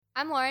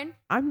I'm Lauren.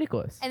 I'm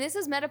Nicholas. And this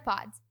is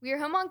Metapods. We are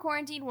home on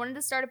quarantine, wanted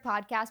to start a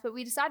podcast, but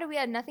we decided we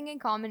had nothing in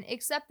common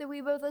except that we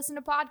both listen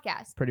to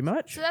podcasts. Pretty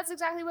much. So that's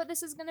exactly what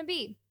this is going to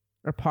be.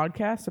 A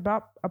podcast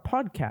about a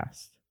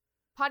podcast.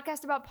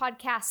 Podcast about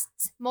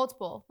podcasts.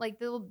 Multiple. Like,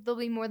 there'll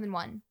be more than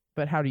one.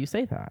 But how do you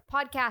say that?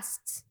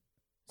 Podcasts.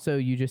 So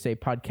you just say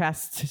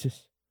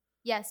podcasts?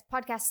 Yes,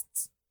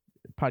 podcasts.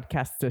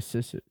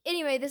 Podcasts.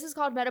 Anyway, this is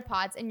called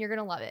Metapods, and you're going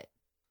to love it.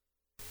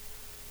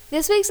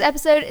 This week's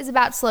episode is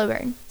about Slow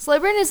Burn. Slow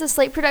Burn is a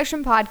Slate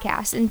production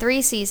podcast in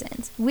 3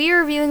 seasons. We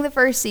are reviewing the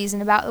first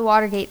season about the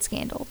Watergate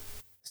scandal.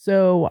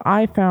 So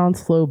I found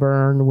Slow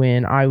Burn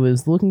when I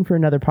was looking for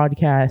another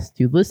podcast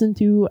to listen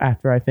to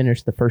after I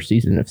finished the first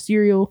season of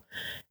Serial,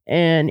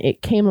 and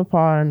it came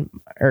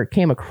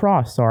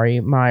across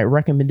my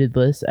recommended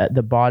list at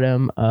the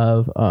bottom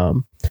of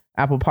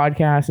Apple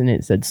Podcasts, and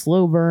it said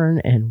Slow Burn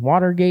and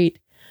Watergate.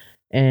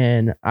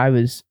 And I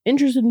was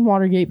interested in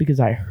Watergate because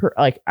I've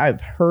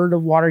heard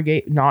of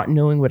Watergate, not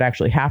knowing what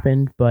actually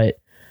happened. But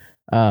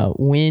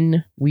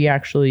when I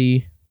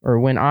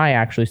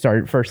actually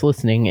started first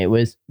listening, it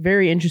was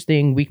very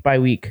interesting week by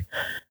week,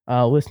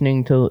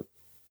 listening to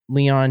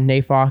Leon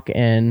Neyfakh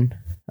and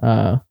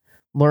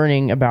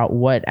learning about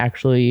what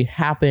actually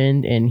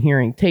happened and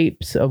hearing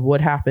tapes of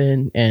what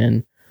happened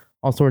and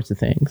all sorts of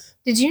things.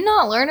 Did you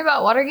not learn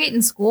about Watergate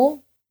in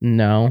school?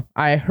 No,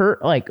 I heard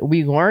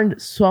we learned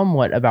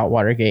somewhat about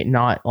Watergate,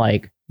 not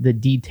the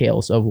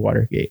details of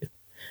Watergate.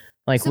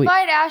 So if I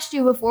had asked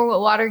you before what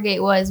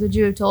Watergate was, would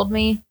you have told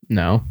me?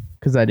 No,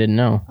 because I didn't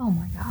know. Oh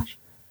my gosh.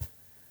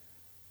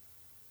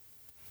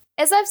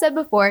 As I've said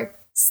before,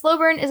 Slow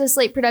Burn is a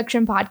Slate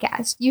production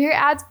podcast. You hear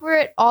ads for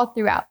it all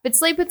throughout, but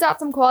Slate puts out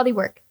some quality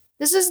work.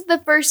 This is the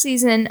first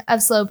season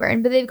of Slow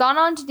Burn, but they've gone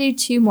on to do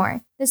 2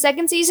 more. The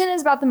second season is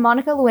about the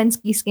Monica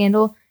Lewinsky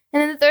scandal,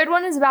 and then the third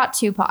one is about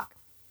Tupac.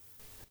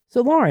 So,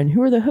 Lauren,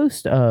 who are the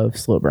hosts of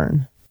Slow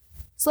Burn?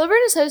 Slow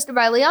Burn is hosted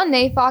by Leon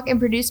Neyfakh and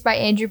produced by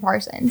Andrew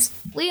Parsons.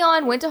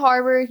 Leon went to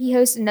Harvard. He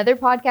hosts another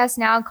podcast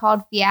now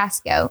called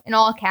Fiasco, in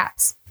all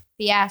caps,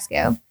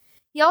 Fiasco.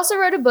 He also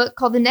wrote a book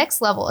called The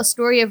Next Level, a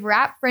story of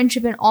rap,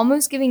 friendship, and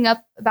almost giving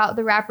up about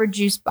the rapper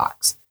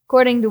Juicebox,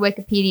 according to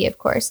Wikipedia, of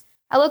course.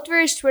 I looked for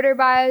his Twitter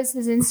bios,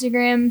 his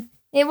Instagram.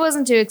 It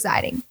wasn't too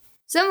exciting.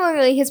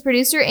 Similarly, his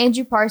producer,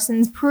 Andrew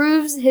Parsons,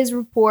 proves his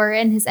rapport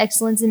and his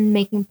excellence in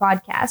making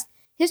podcasts.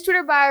 His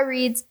Twitter bio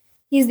reads,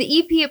 he's the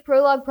EP at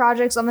Prologue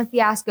Projects on the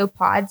Fiasco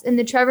Pods and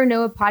the Trevor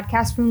Noah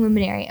podcast from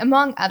Luminary,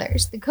 among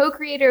others, the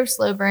co-creator of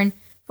Slow Burn,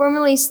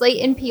 formerly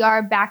Slate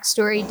NPR,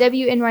 Backstory,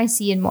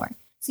 WNYC, and more.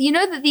 So you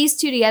know that these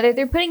two together,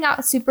 they're putting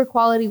out super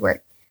quality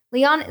work.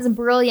 Leon is a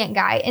brilliant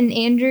guy, and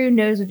Andrew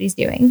knows what he's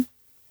doing.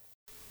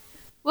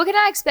 What can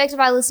I expect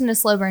if I listen to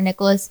Slow Burn,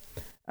 Nicholas?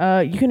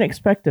 You can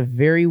expect a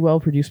very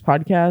well-produced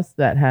podcast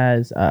that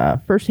has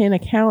firsthand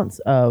accounts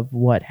of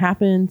what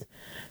happened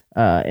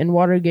in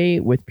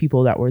Watergate with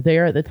people that were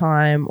there at the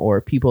time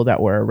or people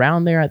that were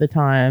around there at the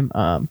time.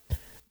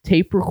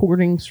 Tape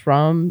recordings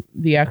from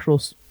the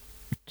actual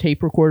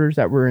tape recorders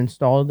that were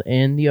installed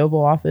in the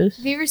Oval Office.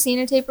 Have you ever seen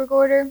a tape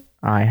recorder?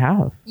 I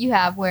have. You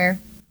have? Where?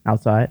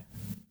 Outside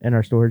in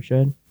our storage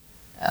shed.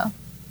 Oh.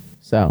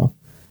 So,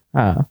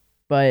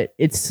 but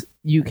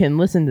you can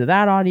listen to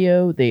that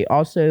audio. They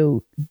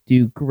also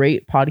do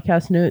great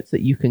podcast notes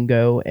that you can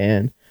go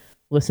and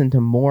listen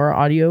to more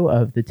audio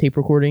of the tape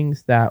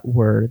recordings that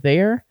were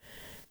there.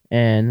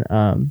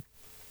 And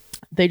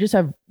they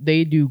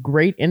do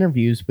great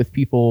interviews with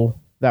people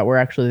that were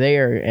actually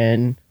there.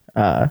 And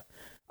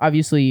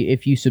obviously,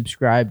 if you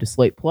subscribe to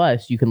Slate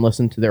Plus, you can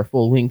listen to their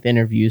full-length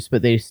interviews,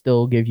 but they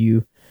still give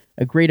you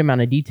a great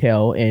amount of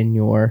detail in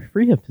your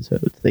free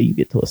episodes that you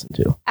get to listen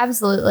to.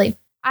 Absolutely.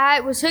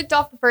 I was hooked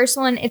off the first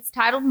one. It's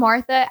titled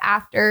Martha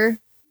after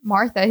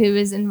Martha, who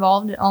is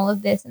involved in all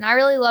of this. And I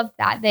really loved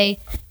that. They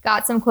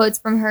got some quotes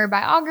from her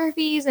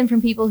biographies and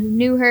from people who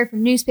knew her,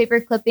 from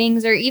newspaper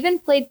clippings, or even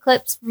played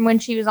clips from when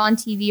she was on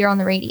TV or on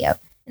the radio.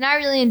 And I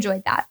really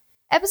enjoyed that.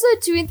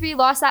 Episode 2 and 3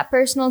 lost that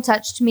personal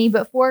touch to me,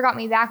 but 4 got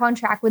me back on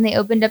track when they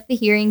opened up the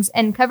hearings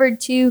and covered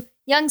 2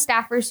 young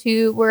staffers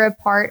who were a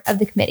part of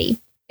the committee.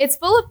 It's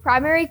full of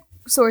primary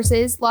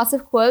sources, lots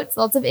of quotes,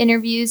 lots of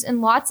interviews,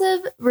 and lots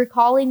of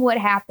recalling what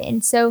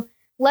happened. So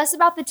less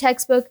about the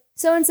textbook,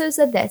 so-and-so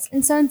said this,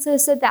 and so-and-so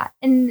said that.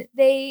 And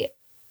they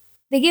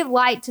give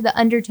light to the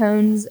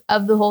undertones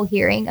of the whole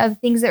hearing, of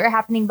things that were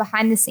happening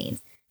behind the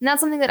scenes. And that's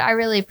something that I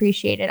really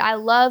appreciated. I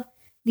love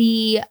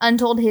the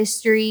untold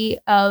history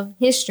of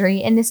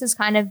history, and this is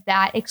kind of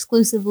that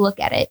exclusive look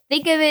at it.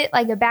 Think of it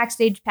like a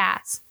backstage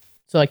pass.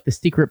 So like the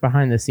secret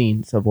behind the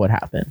scenes of what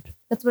happened.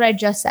 That's what I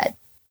just said.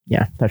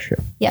 Yeah, that's true.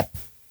 Yep.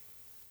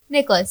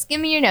 Nicholas, give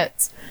me your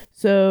notes.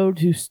 So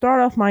to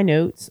start off my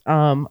notes,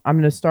 I'm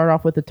going to start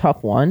off with a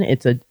tough one.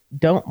 It's a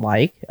don't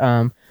like.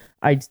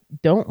 I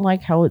don't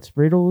like how it's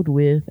riddled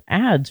with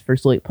ads for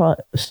Slate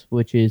Plus,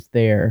 which is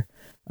their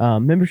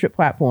membership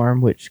platform,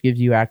 which gives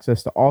you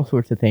access to all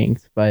sorts of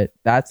things. But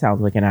that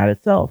sounds like an ad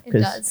itself. It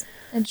does.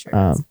 It sure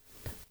does.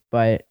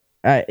 But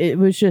it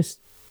was just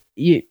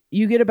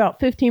you get about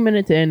 15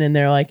 minutes in and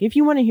they're like, if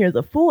you want to hear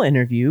the full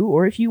interview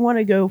or if you want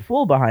to go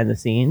full behind the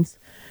scenes,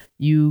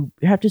 you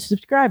have to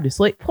subscribe to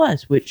Slate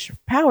Plus, which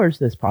powers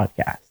this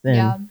podcast.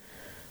 And,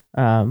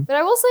 but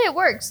I will say it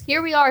works.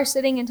 Here we are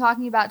sitting and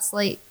talking about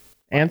Slate.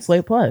 And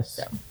Slate Plus.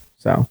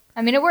 So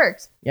I mean, it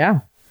works.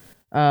 Yeah.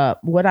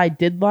 What I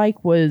did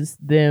like was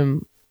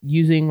them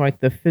using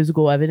like the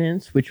physical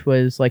evidence, which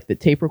was like the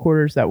tape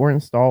recorders that were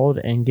installed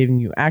and giving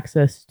you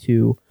access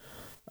to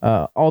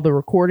all the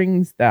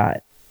recordings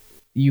that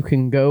you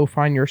can go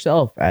find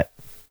yourself at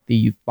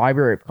the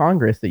Library of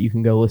Congress that you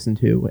can go listen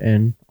to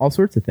and all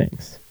sorts of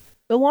things.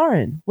 So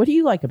Lauren, what do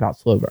you like about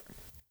Slow Burn?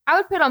 I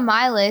would put on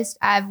my list,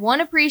 I have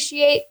 1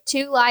 appreciate,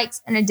 2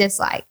 likes, and a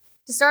dislike.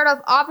 To start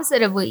off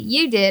opposite of what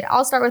you did,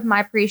 I'll start with my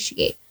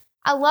appreciate.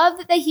 I love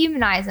that they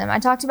humanize him. I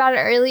talked about it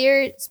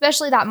earlier,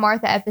 especially that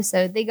Martha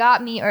episode. They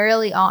got me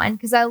early on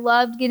because I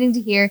loved getting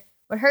to hear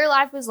what her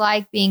life was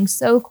like being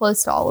so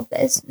close to all of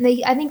this.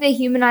 I think they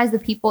humanized the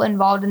people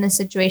involved in this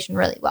situation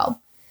really well.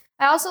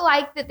 I also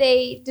like that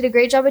they did a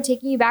great job of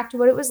taking you back to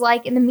what it was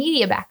like in the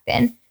media back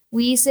then.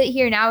 We sit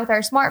here now with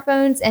our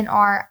smartphones and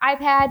our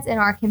iPads and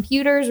our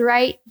computers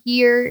right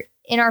here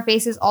in our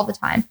faces all the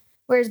time.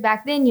 Whereas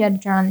back then you had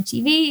to turn on the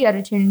TV, you had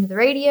to tune into the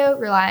radio,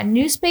 rely on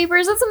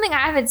newspapers. That's something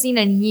I haven't seen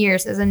in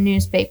years as a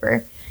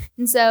newspaper.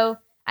 And so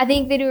I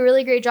think they do a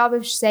really great job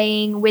of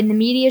saying when the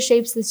media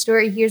shapes the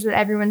story, here's what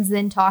everyone's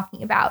then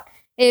talking about.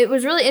 It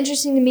was really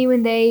interesting to me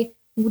when they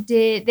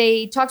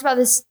talked about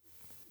this,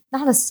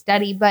 not a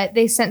study, but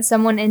they sent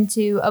someone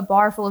into a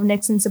bar full of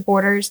Nixon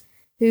supporters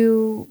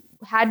who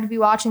had to be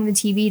watching the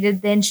TV to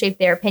then shape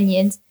their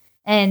opinions.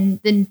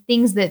 And the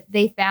things that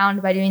they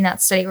found by doing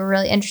that study were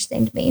really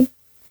interesting to me.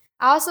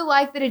 I also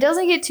like that it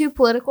doesn't get too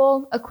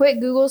political. A quick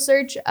Google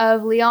search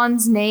of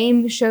Leon's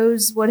name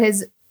shows what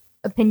his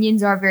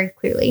opinions are very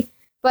clearly.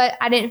 But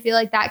I didn't feel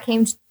like that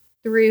came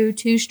through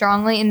too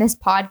strongly in this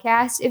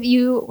podcast. If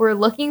you were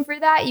looking for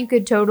that, you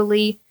could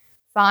totally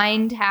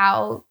find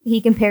how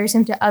he compares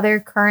him to other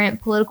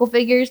current political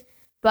figures.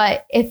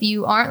 But if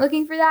you aren't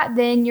looking for that,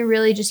 then you're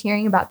really just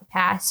hearing about the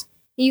past.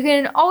 You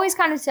can always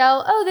kind of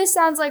tell, oh, this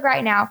sounds like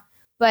right now.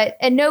 But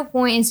at no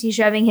point is he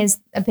shoving his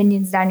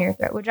opinions down your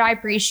throat, which I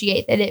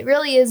appreciate, that it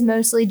really is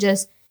mostly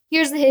just,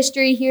 here's the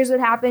history, here's what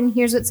happened,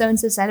 here's what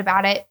so-and-so said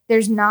about it.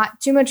 There's not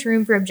too much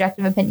room for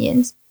objective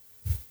opinions.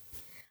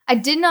 I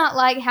did not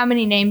like how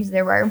many names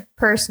there were,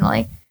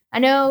 personally. I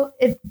know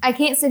I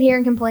can't sit here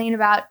and complain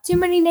about too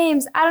many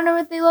names. I don't know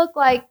what they look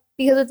like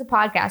because it's a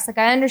podcast. Like,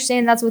 I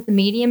understand that's what the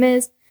medium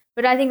is,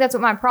 but I think that's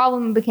what my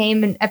problem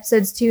became in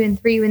episodes 2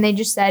 and 3 when they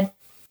just said,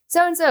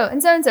 so-and-so,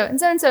 and so-and-so, and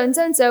so-and-so, and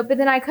so-and-so, but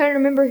then I couldn't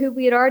remember who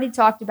we had already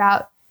talked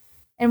about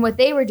and what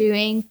they were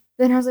doing.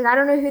 Then I was like, I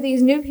don't know who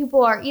these new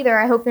people are either.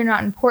 I hope they're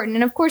not important.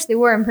 And of course they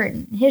were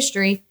important in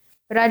history,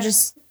 but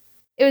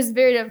it was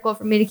very difficult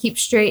for me to keep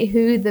straight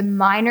who the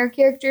minor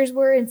characters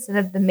were instead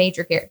of the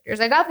major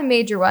characters. I got the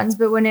major ones,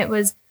 but when it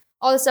was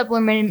all the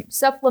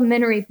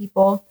supplementary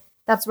people,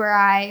 that's where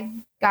I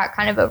got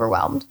kind of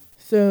overwhelmed.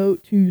 So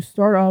to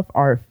start off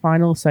our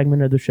final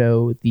segment of the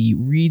show, the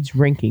Reed's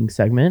Ranking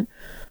segment,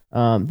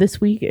 this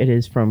week it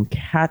is from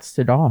cats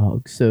to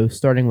dogs. So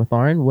starting with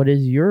Lauren, what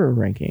is your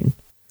ranking?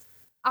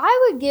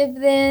 I would give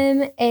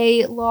them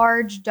a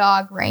large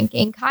dog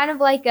ranking, kind of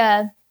like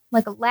a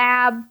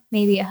lab,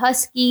 maybe a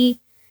husky,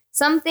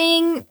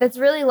 something that's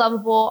really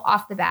lovable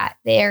off the bat.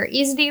 They're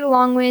easy to get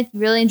along with. You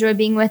really enjoy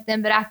being with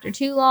them, but after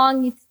too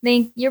long, you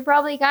think you're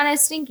probably kind of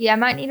stinky. I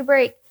might need a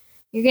break.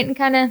 You're getting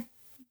kind of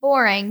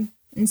boring.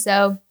 And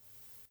so I'm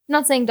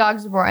not saying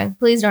dogs are boring.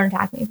 Please don't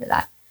attack me for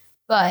that.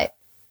 But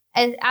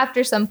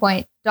after some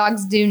point,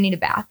 dogs do need a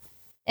bath.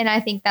 And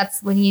I think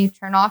that's when you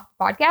turn off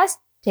the podcast,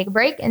 take a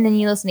break, and then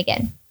you listen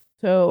again.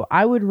 So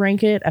I would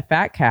rank it a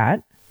fat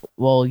cat.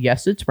 Well,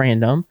 yes, it's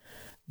random,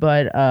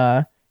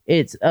 but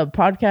it's a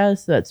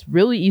podcast that's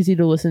really easy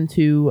to listen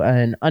to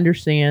and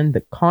understand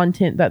the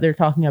content that they're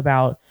talking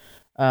about.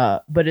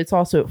 But it's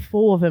also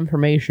full of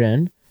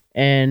information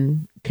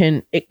and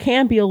it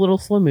can be a little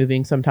slow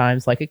moving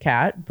sometimes, like a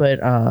cat, but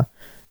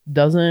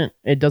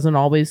it doesn't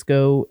always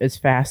go as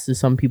fast as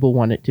some people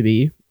want it to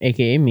be,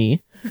 aka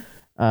me.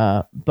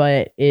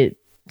 But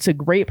it's a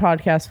great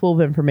podcast full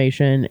of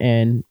information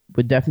and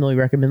would definitely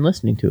recommend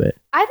listening to it.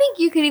 I think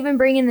you could even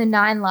bring in the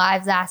 9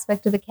 lives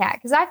aspect of the cat,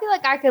 because I feel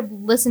like I could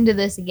listen to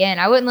this again.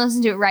 I wouldn't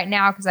listen to it right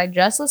now because I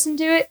just listened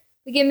to it,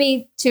 but give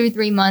me 2 or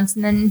 3 months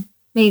and then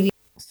maybe.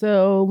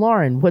 So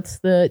Lauren, what's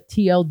the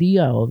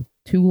TLDL?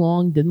 Too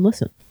long, didn't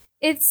listen.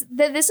 This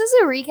is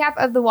a recap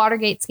of the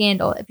Watergate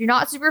scandal. If you're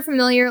not super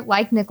familiar,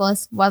 like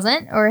Nicholas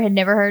wasn't or had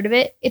never heard of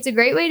it, it's a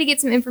great way to get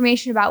some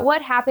information about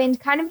what happened,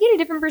 kind of get a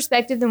different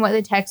perspective than what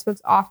the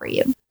textbooks offer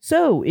you.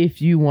 So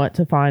if you want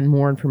to find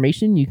more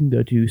information, you can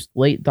go to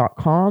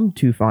slate.com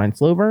to find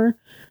Slow Burn.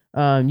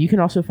 You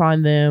can also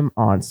find them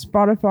on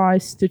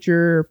Spotify,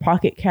 Stitcher,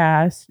 Pocket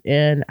Cast,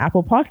 and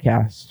Apple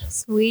Podcasts.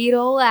 Sweet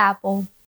old Apple.